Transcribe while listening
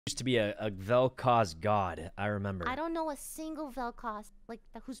used to be a Vel'Koz god. I remember. I don't know a single Vel'Koz like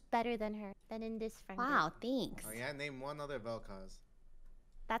who's better than her than in this friend. Wow, thanks. Oh yeah, name one other Vel'Koz.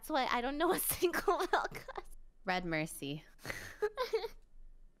 That's why I don't know a single Vel'Koz. Red Mercy.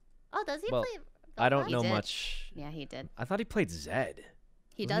 Oh, does he Well, play? I don't He know did. much. Yeah, he did. I thought he played Zed.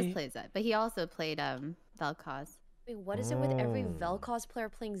 He Really? does play Zed, but he also played Vel'Koz. Wait, what is it with every Oh. Vel'Koz player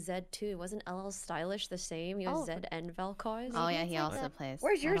playing Zed too? Wasn't LL Stylish the same? He was Oh. Zed and Vel'Koz. Oh yeah, it's he like also that. plays.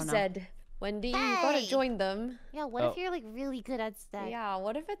 Where's I your don't know. Zed, Wendy? You gotta Hey! join them. Yeah, what Oh. if you're like really good at that? Yeah,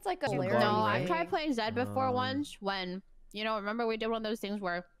 what if it's like a You're layer? going, No, right? I've tried playing Zed before Um, once when, you know, remember we did one of those things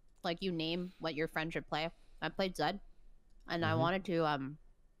where, like, you name what your friend should play. I played Zed, and I Mhm. wanted to,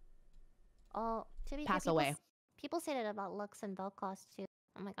 Oh, to be pass fair, away. People say that about Lux and Vel'Koz too.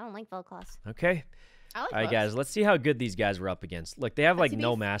 I'm like, I don't like Vel'Koz. Okay. I like All right, Lux. guys. Let's see how good these guys were up against. Look, they have But like to be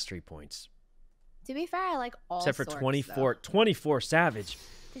no f- mastery points, To be fair, I like all except for sorts, 24. though. 24 Savage.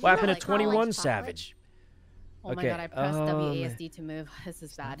 Did What you happened not to like 21 chocolate? Savage? Oh my Okay, god, I pressed WASD to move. This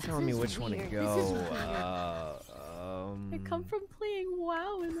is bad. Telling me is which one to weird. go. This is weird. I come from playing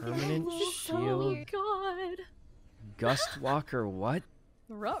WoW and Permanent This is so shield. weird. God. Gust Walker. What?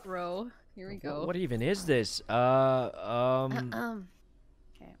 Ruh-roh. Here we go. What even is this? Okay.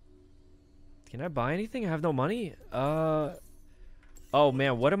 Can I buy anything? I have no money. Oh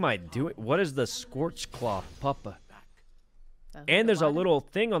man, what am I doing? What is the Scorch Claw Puppa? And there's a little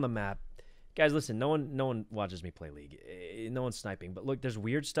thing on the map. Guys, listen, no one watches me play League. No one's sniping, but look, there's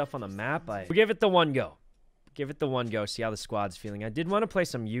weird stuff on the map. We'll give it the one go. Give it the one go. See how the squad's feeling. I did want to play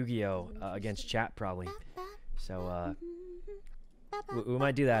some Yu-Gi-Oh against chat probably. So we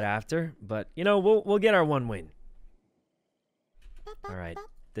might do that after, but you know, we'll get our one win. All right.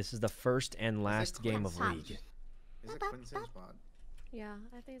 This is the first and last game of League. Is it Quincy's bot? Yeah,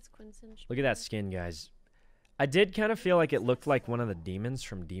 I think it's Quincy. Look at that skin, guys. I did kind of feel like it looked like one of the demons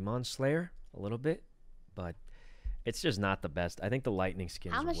from Demon Slayer a little bit, but it's just not the best. I think the lightning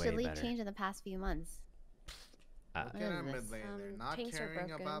skin How much is way did League better. change in the past few months? Look What at our is mid this? lane. They're not tanks are caring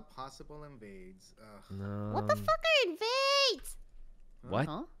broken. about possible invades. Ugh. No. What the fuck are invades? What?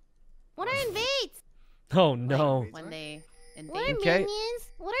 Huh? What are invades? Oh no. Invades When what? they What are invade. Okay. minions?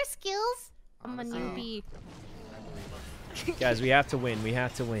 What are skills? I'm a Honestly, newbie. I believe Guys, we have to win. We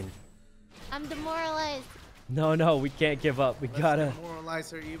have to win. I'm demoralized. No, we can't give up. We it. Let's gotta.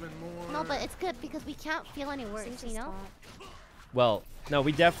 demoralize her even more. No, but it's good because we can't feel any worse, you know? Well, no,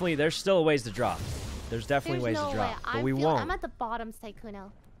 we definitely. There's still a ways to drop. There's definitely There's ways no to way. drop, but we I'm won't. at the bottom,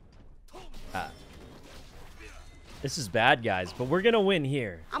 Sykkuno. This is bad, guys, but we're gonna win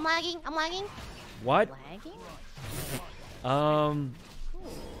here. I'm lagging. I'm lagging. What? Lagging? Um. Ooh,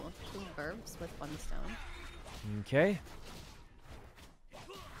 2 verbs with 1 stone. Okay.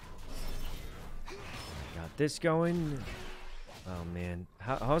 Got this going. Oh man,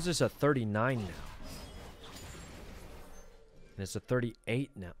 how's this a 39 now? And it's a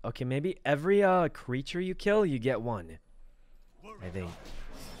 38 now. Okay, maybe every creature you kill, you get 1. I think.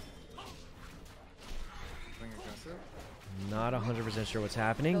 Being aggressive. Not 100% sure what's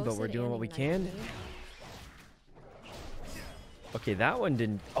happening, but we're doing what we can. Okay, that one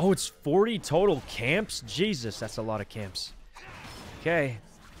didn't. Oh, it's 40 total camps. Jesus, that's a lot of camps. Okay.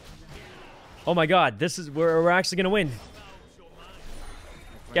 Oh my God, this is we're actually gonna win,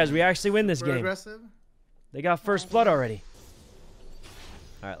 guys. We actually win this Super game. aggressive. They got first blood already.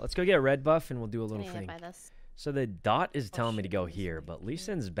 All right, let's go get a red buff and we'll do a little Getting hit thing. by this. So the dot is telling me to go here, but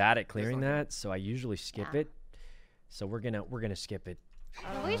LeeSin's bad at clearing that, so I usually skip it. So we're gonna skip it.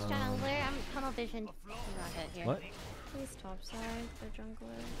 Where's jungler? I'm tunnel vision. You got hit here. What? Please top side for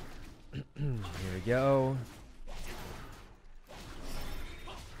jungler. Here we go.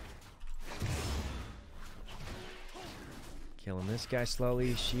 Killing this guy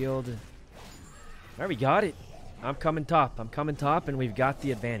slowly. Shield. All right, we got it. I'm coming top. I'm coming top, and we've got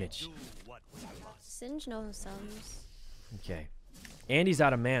the advantage. Singe knows sums. Okay. Andy's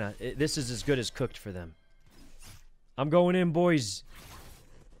out of mana. This is as good as cooked for them. I'm going in, boys.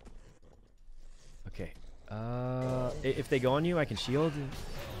 Okay. If they go on you, I can shield.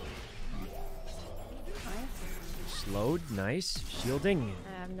 Slowed. Nice. Shielding.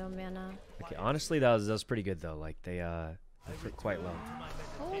 I have no mana. Okay, honestly, that was pretty good, though. Like, they were quite low.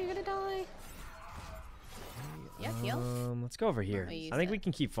 Oh, you're gonna die. Yeah, heal. Let's go over here. Oh, you I think said- we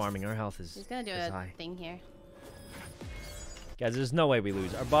can keep farming. Our health is He's gonna do is a high. thing here. Guys, there's no way we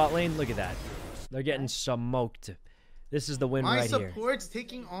lose. Our bot lane, look at that. They're getting smoked. This is the win My right here. support's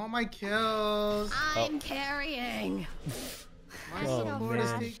taking all my kills. I'm carrying. My Oh, support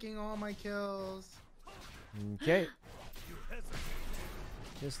is man. taking all my kills. Okay.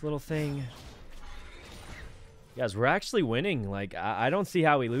 This little thing. Guys, we're actually winning. Like, I don't see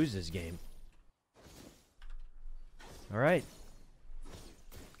how we lose this game. All right.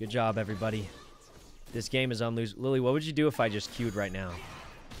 Good job, everybody. This game is on lose. Lily, what would you do if I just queued right now?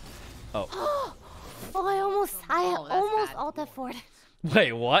 Oh. Oh, I almost bad. ulted forward.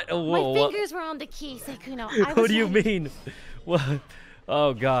 Wait, what? Whoa, My fingers were on the key, Sykkuno. What do you mean? What?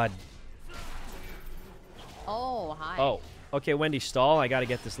 Oh, God. Oh, hi. Oh. Okay, Wendy, stall. I gotta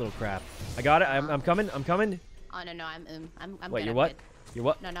get this little crap. I got it. I'm coming. I'm coming. Oh no, I'm Wait, good, you're I'm what? good. You're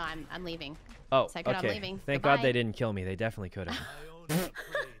what? No, I'm leaving. Oh, Sykkuno, okay. I'm leaving. Thank Goodbye. God they didn't kill me. They definitely could have.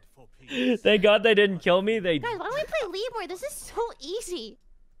 Thank God they didn't kill me. They. Guys, why don't we play Lead more? This is so easy.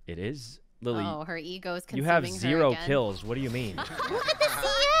 It is, Lily. Oh, her ego's You consuming have her 0 again. kills. What do you mean? Look at the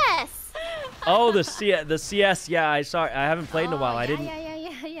CS. Oh, the CS. Yeah, I saw. I haven't played in a while. I didn't.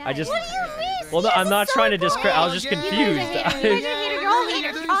 Yeah. I just. What do you mean? Well, no, I'm not so trying to good. discredit. I was just Yeah, confused. You guys are haters. You're all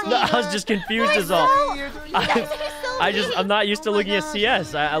haters. No, I was just confused as all. You guys are so I'm not used to Oh my looking at gosh.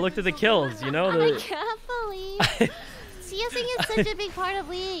 CS. I looked at the kills. You know I the. can't believe CSing is such a big part of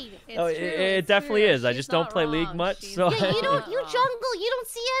League. It's Oh, true, it it's definitely true. is. I She's just don't not play League wrong. much, She's so- Yeah, you not you wrong. jungle, you don't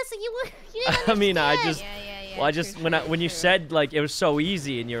CS, and you didn't I mean, I understand. just. Yeah. Well, I just true, when true, when you true. said like it was so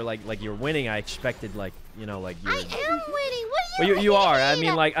easy and you're like you're winning, I expected like you know like you're. I am winning. What do you Well, you mean? are. I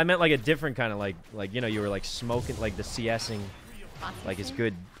mean, like I meant like a different kind of like you know you were like smoking like the CSing, like it's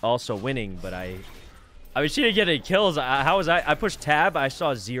good also winning, but I mean she didn't get any kills. How was I pushed tab. I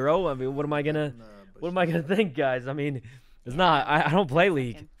saw 0. I mean, what am I gonna think, guys? I mean, it's not. I don't play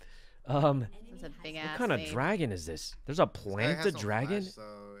League. It's a big What ass kind of wave. dragon is this? There's a plant a dragon. Flash, so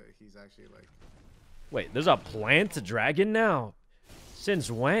he's actually like. Wait, there's a plant a dragon now. Since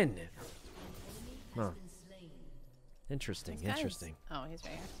when? Huh. Interesting. This guy's- Interesting. Oh, he's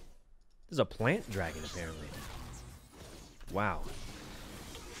right here. There's a plant dragon apparently. Wow.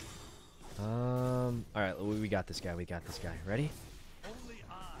 All right, we got this guy. We got this guy. Ready?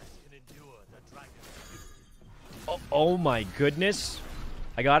 Oh my goodness!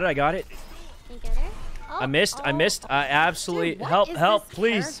 I got it. I got it. You get her? Oh, I missed. I missed. I absolutely Dude, what help! is Help! this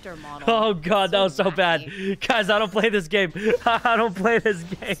Please! character model? Oh God, that was so bad, wacky. guys. I don't play this game. I don't play this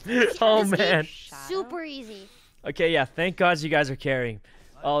game. Oh This man. game's super easy. Okay, yeah. Thank God you guys are carrying.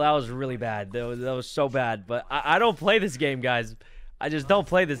 Oh, that was really bad. That was so bad. But I don't play this game, guys. I just don't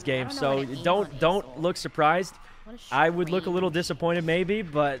play this game. don't know So what it don't means. look surprised. What a I would look a little strange- disappointed maybe,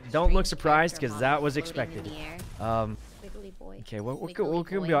 but don't look strange surprised character because that model was floating in expected. the air. Wiggly boy. Okay, what Wiggly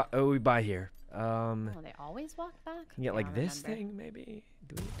can boy. we buy here? Oh, they always walk back? Can you get I like don't this remember. thing maybe?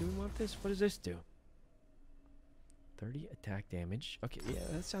 Do we want this? What does this do? 30 attack damage. Okay, yeah,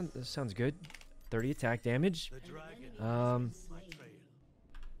 that sounds good. 30 attack damage.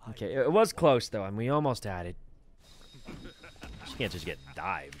 Okay, it was close though, and we almost had it. She can't just get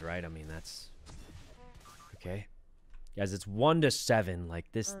dived, right? I mean, that's okay. Guys, it's 1 to 7.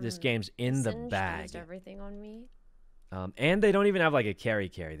 Like this game's in the Sin bag. used everything on me. And they don't even have like a carry.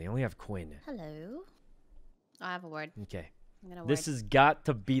 They only have Quinn. Hello. I have a word. Okay. I'm gonna This word. has got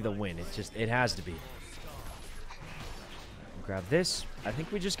to be the win. It has to be. Grab this. I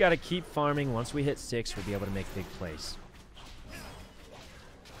think we just got to keep farming. Once we hit 6, we'll be able to make big plays.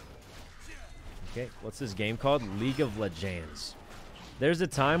 Okay, what's this game called? League of Legends. There's a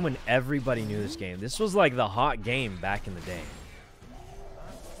time when everybody knew this game. This was like the hot game back in the day.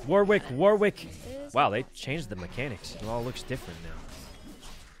 Warwick. Wow, they changed the mechanics. It all looks different now.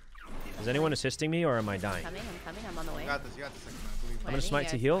 Is anyone assisting me or am I dying? I'm coming. I'm on the way. You got this. Second, I believe. I'm gonna Waiting, smite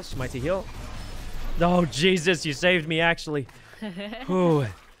to guys. heal. Smite to heal. Oh Jesus, you saved me actually. Whew.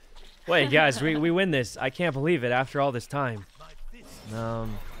 Wait, guys, we win this. I can't believe it after all this time.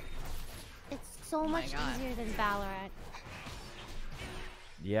 It's so much God. easier than Valorant.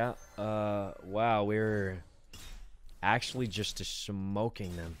 Yeah. Wow, we're actually just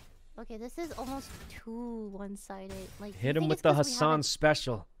smoking them. Okay, this is almost too one-sided. Like Hit I him think with it's the 'cause Hassan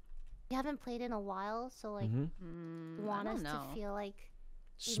special. We haven't played in a while, so like Mhm. you want I us don't to know. feel like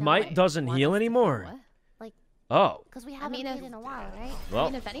Smite Wait, doesn't want heal us to feel anymore. what? Oh, because we haven't mean, played if- in a while, right? I well,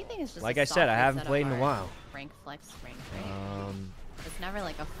 mean, if anything, it's just like a I said, I soft haven't reset played of in a our while. Rank flex, rank rate. It's never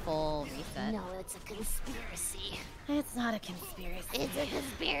like a full reset. No, it's a conspiracy. It's not a conspiracy. It's a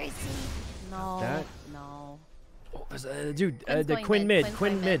conspiracy. No. That- No. Oh, dude, Quinn's the going Quinn mid, mid, Quinn's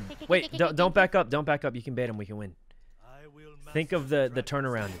Quinn going mid. mid. Wait, don't back up, don't back up. You can bait him, we can win. Think of the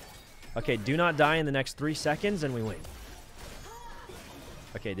turnaround. Okay, do not die in the next 3 seconds, and we win.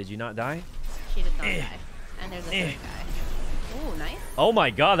 Okay, did you not die? She did not die. And there's a third guy. Ooh, nice. Oh my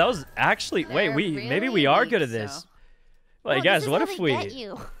God, that was actually. Wait, They're maybe we really are weak, good at this. so- Wait, Well, guys, this is what how if they we? get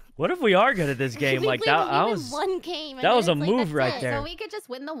you. What if we are good at this game? We Like played that, I even was. one game. And that then was a it's like, move that's right it. there. So we could just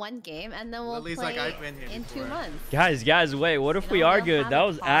win the one game and then we'll Lily's play like, I've been here in 2 before. months. Guys, wait. What if You we know, are we'll good? have That a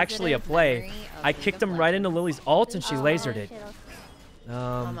was actually a positive play. memory of I League kicked of him right into Legends. Lily's ult and she Oh, lasered shit, it. okay.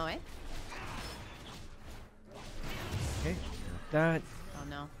 On my way? Okay. That. Oh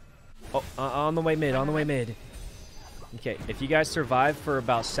no. Oh, on the way mid. On the way mid. Okay. If you guys survive for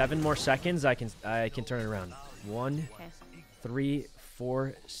about 7 more seconds, I can turn it around. 1, Okay. 3,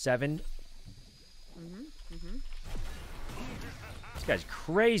 4, 7. This guy's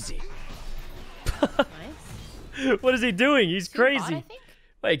crazy. Nice. What is he doing? He's Two bot, I crazy. think?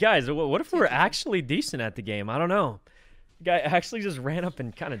 Wait, guys, what if we're actually decent at the game? I don't know. The guy actually just ran up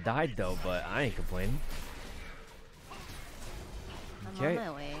and kind of died, though, but I ain't complaining. I'm Okay. on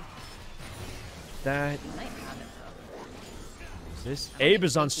my way. That I might have it though. is this. Abe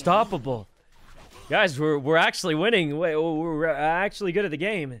is unstoppable. Guys, we're actually winning. Wait, we're actually good at the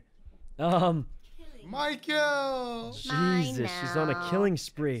game. Michael! Jesus, she's on a now. killing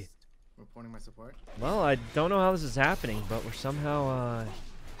spree. Reporting my support. Well, I don't know how this is happening, but we're somehow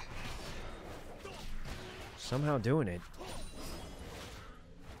doing it.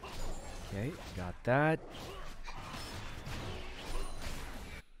 Okay, got that.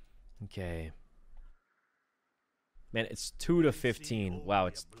 Okay. Man, it's 2 to 15. Wow,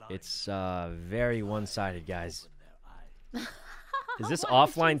 it's very one-sided, guys. Is this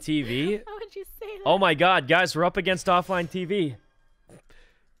offline TV? How would you say that? Oh my God, guys, we're up against offline TV.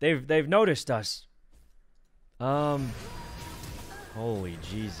 They've noticed us. Holy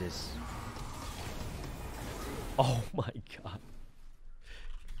Jesus. Oh my God.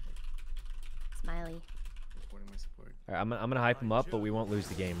 Smiley. Reporting my support. All right, I'm gonna hype him up, but we won't lose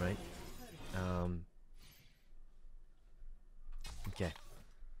the game, right? Okay.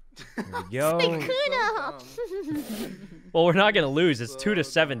 Here we go. Sykkuno! Well, we're not gonna lose. It's 2 to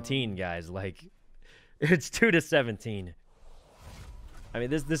 17, guys. Like, it's 2 to 17. I mean,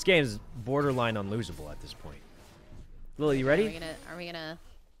 this game's borderline unlosable at this point. Lily, you ready? Are we gonna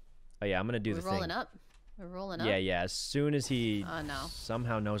Oh yeah, I'm gonna do we're the thing. rolling up? We're rolling up? Yeah. As soon as he Oh no.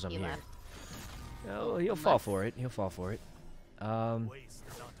 somehow knows I'm He here. left. Oh, he'll fall for it. He'll fall for it.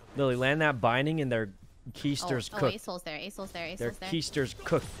 Lily, land that binding and their keisters Oh, cooked. Asol's there. Asol's there. Their Asol's there. keisters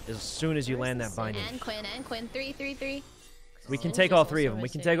cooked as soon as you land that binding. And Quinn. 3. We can Singe take is all 3 of also them. We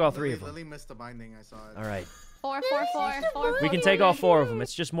can missing. take all 3 of them. Lily missed the binding. I saw it. All right. 4. We can take all 4 of them.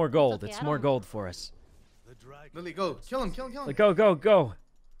 It's just more gold. okay, It's I more don't- gold for us. Lily, go. Kill him. Like, go. All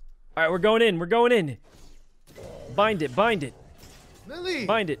right, we're going in. Bind it. Lily!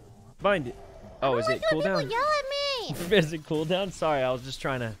 Bind it. Oh, is it People cooldown? yell at me! Is it cooldown? Sorry, I was just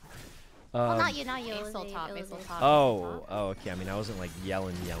trying to. Well, not you. It was Asol a- top. it was Asol a- top. Oh, okay. I mean, I wasn't like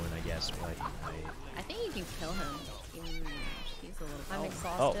yelling, I guess, but I think you can kill him. He's a little. I'm oh.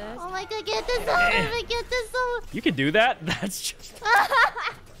 exhausted. Oh my God, get this over! Get this over! you can do that. That's just.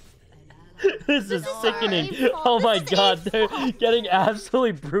 This is is sickening. Abe's fault. Oh my This is God, Abe's they're fault. getting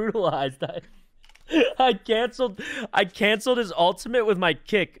absolutely brutalized. I canceled his ultimate with my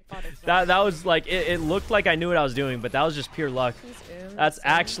kick. That was like it looked like I knew what I was doing, but that was just pure luck. That's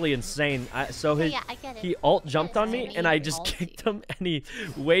actually insane. So his yeah, I get it. he ult jumped on me and I just kicked him and he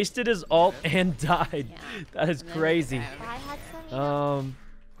wasted his ult and died. Yeah. That is And then crazy. If I had some,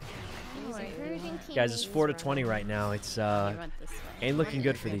 He's encouraging Guys, it's teammates. 4 to 20 right now. It's You went this way. ain't looking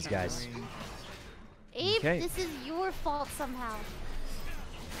good for these guys. Abe, Okay. this is your fault somehow.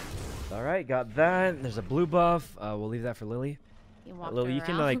 All right, got that. There's a blue buff. We'll leave that for Lily. You walked Lily, you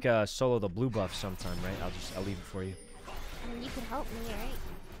can around. like solo the blue buff sometime, right? I'll leave it for you. I mean, you can help me, right?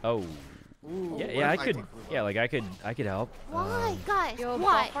 Oh. Ooh, Yeah, what I if could. take blue Yeah, buff? like I could help. Why, guys? Yo,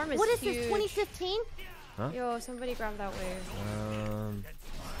 Why? bot farm is What is this? huge. 2015? Yo, somebody grab that wave.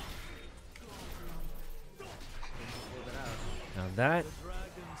 Now that.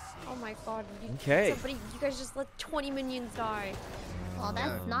 Oh my God. Okay. Somebody, you guys just let 20 minions die. Well,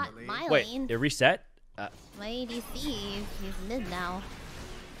 that's not Lily. my Wait, lane. it reset. My ADC, he's mid now. All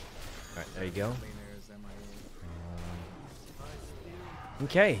right, there you go. Laners, MIA.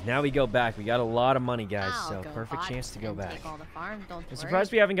 Okay, now we go back. We got a lot of money, guys, I'll so go perfect bot chance to go and back. Take all the farm. Don't I'm worry.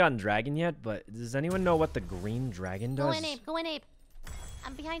 surprised we haven't gotten dragon yet, but does anyone know what the green dragon does? Go in, Abe. Go in, Abe.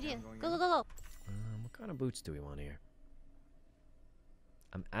 I'm behind you. going Go, in. go, go, What kind of boots do we want here?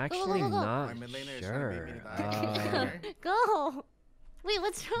 I'm go, actually go. not My mid laner is trying to beat me sure. to die. go. Go. Wait,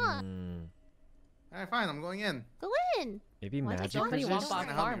 what's wrong? Alright, fine. I'm going in. Go in. Maybe What? magic Somebody want resist? bot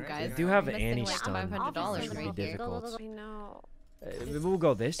Gonna help me, farm, right? guys. They do have We're missing, any like, stun, $500 which Obviously, would be right here. difficult. I know. We'll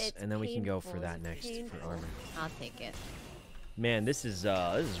go this, It's and then we can go for painful, that it's next for painful. armor. I'll take it. Man, this is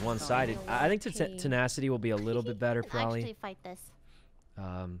one-sided. a lot I think of pain. tenacity will be a little bit better, We can probably. actually fight this.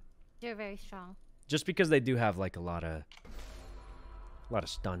 They're very strong. Just because they do have like a lot of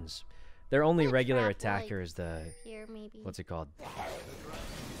stuns. Their only Like regular trap, attacker like, is the Here, maybe. what's it called?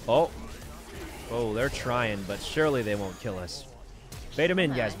 Oh, they're trying, but surely they won't kill us. Bait him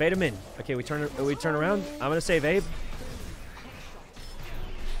in, guys. Bait him in. Okay, we turn around. I'm gonna save Abe.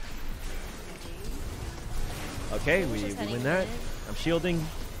 Okay, we win that. I'm shielding.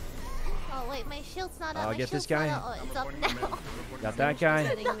 Oh wait, my shield's not up. I'll My get this shield's not guy. up. Oh, it's up now. Got that guy.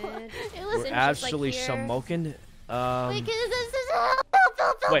 Sitting mid. It was We're absolutely smoking. Wait,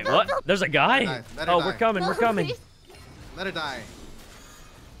 Wait, what? There's a guy? Let her Oh, die. we're coming. We're coming. Let her die.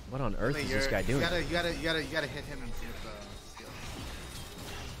 What on earth Wait, is this guy doing? You gotta hit him with the steel.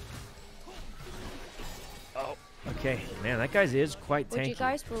 Oh, okay. Man, that guy's is quite tanky. Would you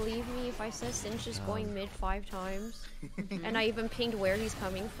guys believe me if I said Sin's just going mid 5 times? And I even pinged where he's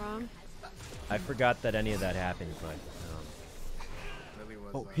coming from? I forgot that any of that happened, but. Lily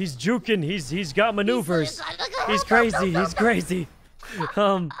was, Oh, he's juking. He's got maneuvers. He's crazy. He's crazy.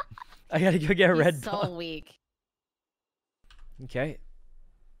 I gotta go get a red He's so buff. weak. Okay.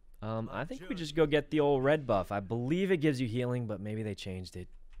 I think we just go get the old red buff. I believe it gives you healing, but maybe they changed it.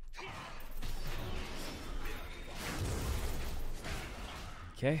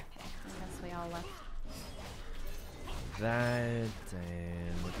 Okay. I guess we all left. That,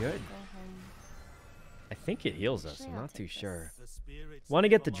 and we're good. Go home. I think it heals us. I'm Actually, I'll not too take this. sure. Want to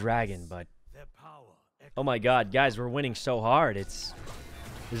get the dragon, but... Oh my god, guys, we're winning so hard. Is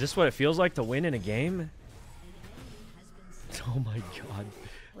this what it feels like to win in a game? Oh my god.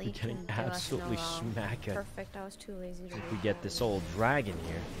 We're Lee getting can do us absolutely no wrong. smacked. Perfect, I was too lazy to We read get that. this old dragon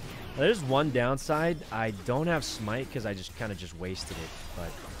here. Now, there's one downside. I don't have smite because I just kind of just wasted it.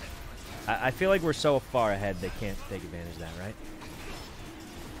 But I feel like we're so far ahead they can't take advantage of that, right?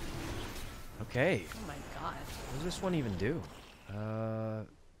 Okay. Oh my god. What does this one even do? Okay.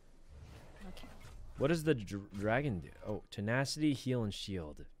 What does the dragon do? Oh, tenacity, heal, and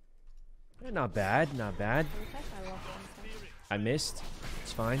shield. Not bad, not bad. In fact, I love one. I missed.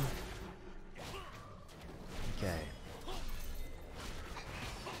 It's fine. Okay.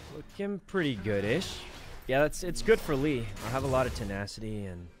 Looking pretty good-ish. Yeah, it's good for Lee. I have a lot of tenacity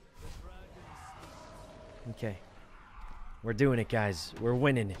and... Okay. We're doing it, guys. We're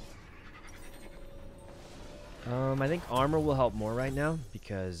winning. I think armor will help more right now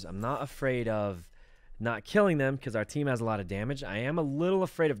because I'm not afraid of not killing them because our team has a lot of damage. I am a little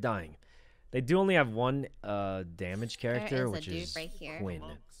afraid of dying. They do only have one damage character, which is right here. Quinn.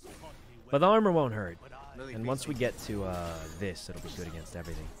 But the armor won't hurt. Lily, And please once we don't. get to this, it'll be good against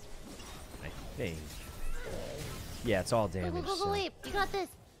everything. I think. Yeah, it's all Go, damage. go, so. Abe. You got this.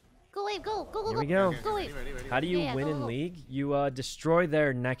 Go, Abe. Go, go, go, Here we go. go. Go, Abe. Ready. How do you Yeah, win go, in go. League? You destroy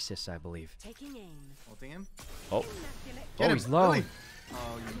their Nexus, I believe. Ulting him? Oh, Get him, he's low. Lily.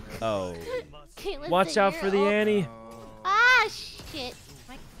 Oh, you missed. Oh, Caitlin watch said out you're for the all- Annie. Oh. Ah, shit.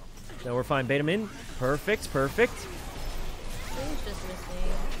 My No, we're fine. Bait him in. Perfect, perfect. Lee's just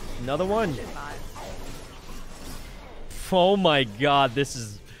missing. Another one. Oh my God, this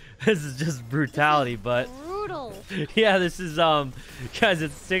is just brutality. But brutal. yeah, this is guys,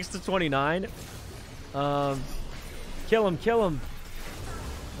 it's 6-29. Kill him, kill him.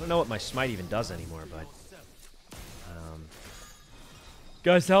 I don't know what my smite even does anymore, but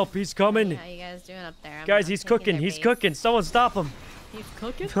guys, help! He's coming. How you guys doing up there? Guys, I'm he's taking cooking. their He's base. cooking. Someone stop him. He's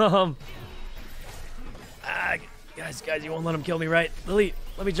cooking? Guys, you won't let him kill me, right? Lily,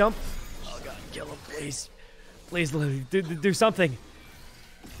 let me jump. Oh God, kill him, please. Please, Lily, do something.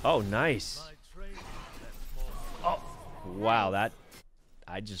 Oh, nice. Oh, wow, that...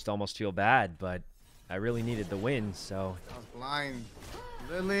 I just almost feel bad, but I really needed the win, so... I was blind.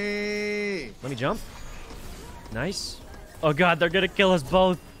 Lily! Let me jump. Nice. Oh God, they're gonna kill us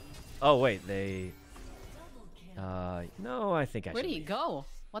both. Oh, wait, they... no, I think I Where should did he leave. go?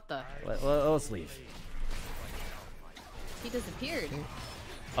 What the? Let's leave. He disappeared.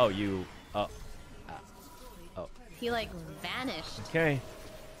 Oh, you... Oh, He like vanished. okay.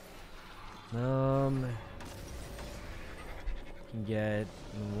 Can get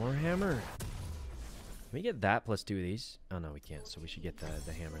Warhammer. Can we get that plus 2 of these? Oh no, we can't. So we should get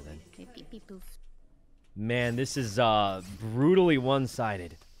the hammer then. Beep, beep, beep, poof. Man, this is brutally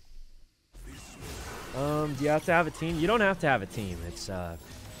one-sided. Do you have to have a team? You don't have to have a team. It's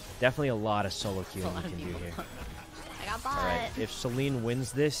definitely a lot of solo queuing lot you of can do people. here. I got All right, bought. if Celine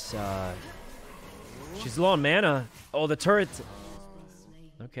wins this, she's low on mana. Oh, the turret.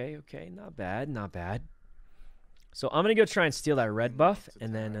 Okay, not bad, not bad. So I'm gonna go try and steal that red buff,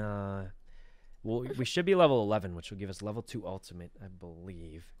 and then we should be level 11, which will give us level 2 ultimate, I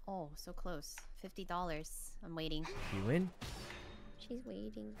believe. Oh, so close. $50. I'm waiting. You win? She's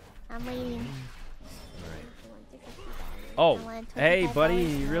waiting. I'm waiting. Oh, I want hey, $25 buddy,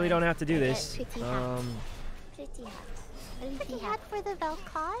 you really more don't have to do to get this. pretty hat. Pretty hat. Pretty hat for the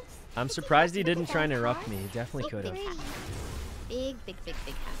Vel'Koz? I'm surprised he didn't try and interrupt me. He definitely could have. Big hat.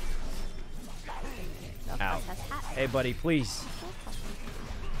 Ow. Vel'Koz has hat. Hey, buddy, please.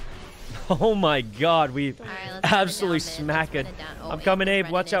 Oh my God, we Alright, let's absolutely run it down, smack let's it. run it down. Oh, I'm wait, coming, let's Abe.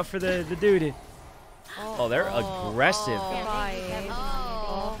 run Watch it. out for the dude. Oh, they're aggressive. Bye.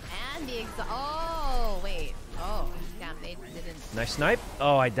 Oh, and the oh, wait. Oh, damn, they didn't. Nice snipe.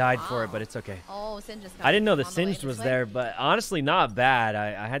 Oh, I died for it, but it's okay. Oh, Sin just got I didn't know the on way singed this was way. there, but honestly, not bad.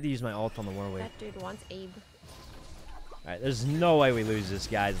 I had to use my ult on the one way. That dude wants Abe. All right, there's no way we lose this,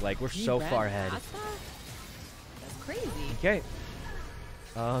 guys. Like, we're He so ran far ahead. past that? That's crazy. Okay.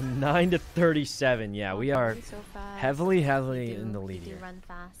 9 to 37. Yeah, we are So fast. heavily You in the do- lead you do here. run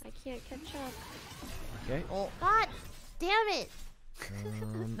fast. I can't catch up. Okay. Oh, God damn it!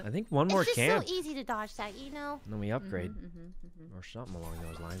 I think one more It's just camp, so easy to dodge that, you know? and then we upgrade. mm-hmm. Or something along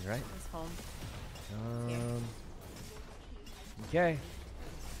those lines, right? He's home. Okay.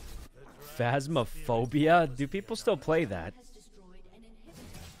 Phasmophobia? Do people still play that?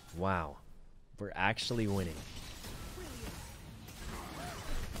 Wow. We're actually winning.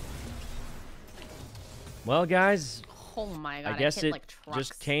 Well, guys, Oh my god! I guess hit, it like,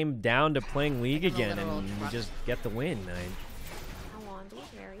 just trucks. came down to playing League Like a again, literal and we truck. just get the win. Awanda's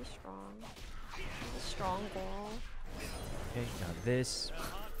very strong. A strong ball. Okay, got this.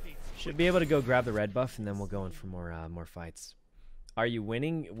 Should be able to go grab the red buff, and then we'll go in for more fights. Are you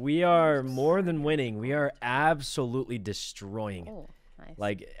winning? We are more than winning. We are absolutely destroying. Oh, nice.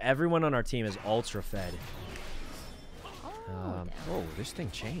 Like, everyone on our team is ultra fed. Oh, damn. Oh, this thing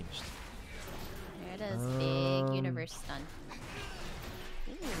changed. There it is. Big universe stun.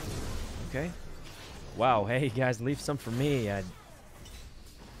 Ooh. Okay. Wow. Hey guys, leave some for me.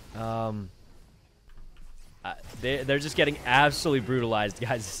 They're just getting absolutely brutalized,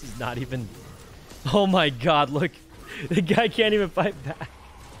 guys. This is not even. Oh my God! Look, the guy can't even fight back.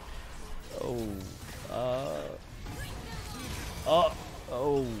 Oh.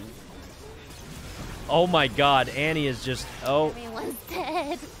 Oh. Oh my God! Annie is just. Oh. Everyone's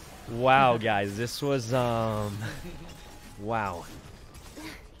dead. Wow, guys, this was wow.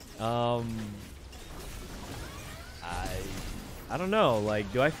 I don't know.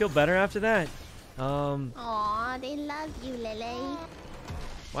 Like, do I feel better after that? Aw, they love you, Lily.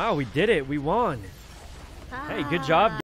 Wow, we did it. We won. Hey, good job.